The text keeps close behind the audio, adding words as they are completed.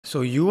So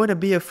you want to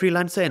be a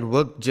freelancer and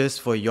work just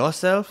for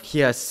yourself?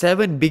 Here are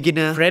 7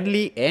 beginner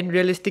friendly and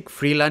realistic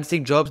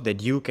freelancing jobs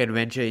that you can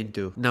venture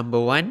into. Number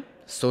 1.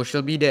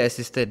 Social media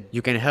assistant.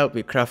 You can help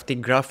with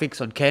crafting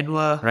graphics on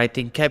Canva,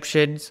 writing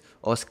captions,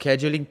 or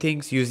scheduling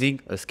things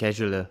using a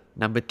scheduler.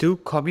 Number 2.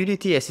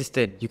 Community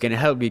assistant. You can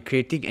help with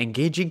creating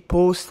engaging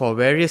posts for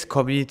various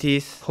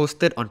communities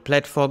hosted on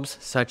platforms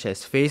such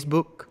as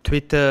Facebook,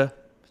 Twitter,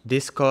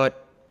 Discord,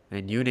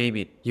 and you name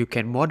it. You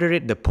can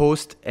moderate the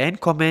posts and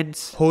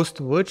comments, host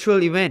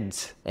virtual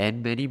events,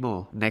 and many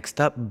more. Next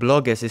up,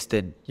 blog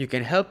assistant. You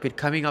can help with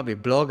coming up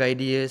with blog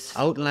ideas,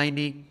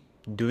 outlining,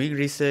 doing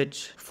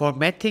research,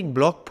 formatting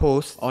blog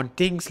posts on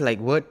things like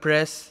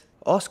WordPress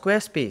or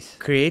Squarespace,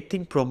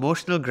 creating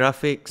promotional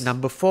graphics.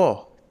 Number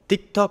 4.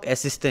 TikTok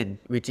assistant,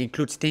 which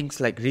includes things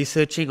like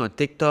researching on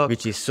TikTok,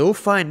 which is so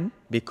fun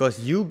because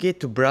you get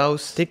to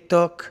browse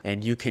TikTok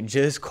and you can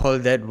just call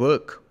that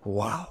work.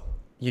 Wow.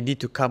 You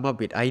need to come up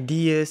with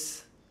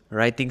ideas,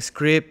 writing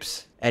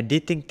scripts,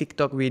 editing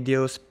TikTok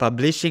videos,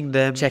 publishing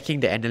them,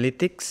 checking the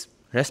analytics,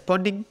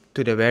 responding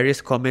to the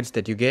various comments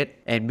that you get,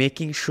 and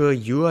making sure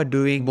you are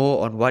doing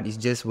more on what is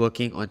just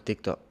working on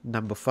TikTok.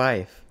 Number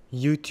 5.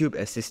 YouTube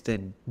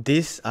assistant.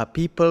 These are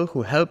people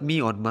who help me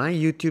on my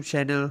YouTube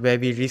channel where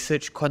we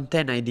research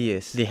content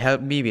ideas. They help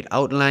me with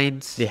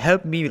outlines. They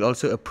help me with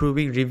also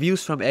approving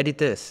reviews from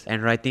editors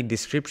and writing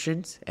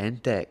descriptions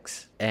and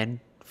tags.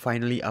 And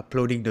finally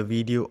uploading the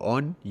video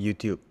on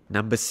YouTube.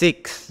 Number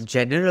 6.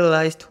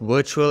 Generalized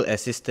virtual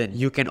assistant.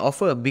 You can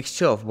offer a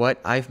mixture of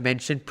what I've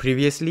mentioned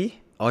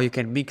previously, or you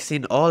can mix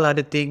in all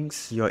other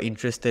things you're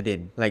interested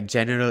in, like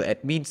general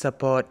admin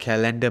support,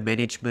 calendar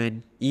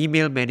management,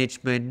 email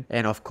management,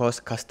 and of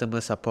course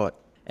customer support.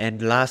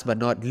 And last but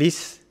not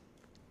least,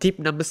 tip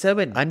number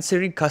 7.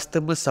 Answering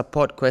customer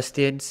support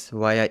questions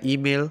via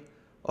email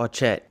or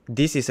chat.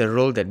 This is a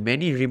role that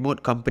many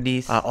remote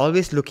companies are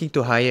always looking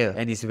to hire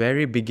and is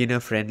very beginner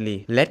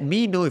friendly. Let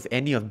me know if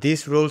any of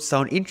these roles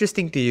sound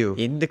interesting to you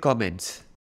in the comments.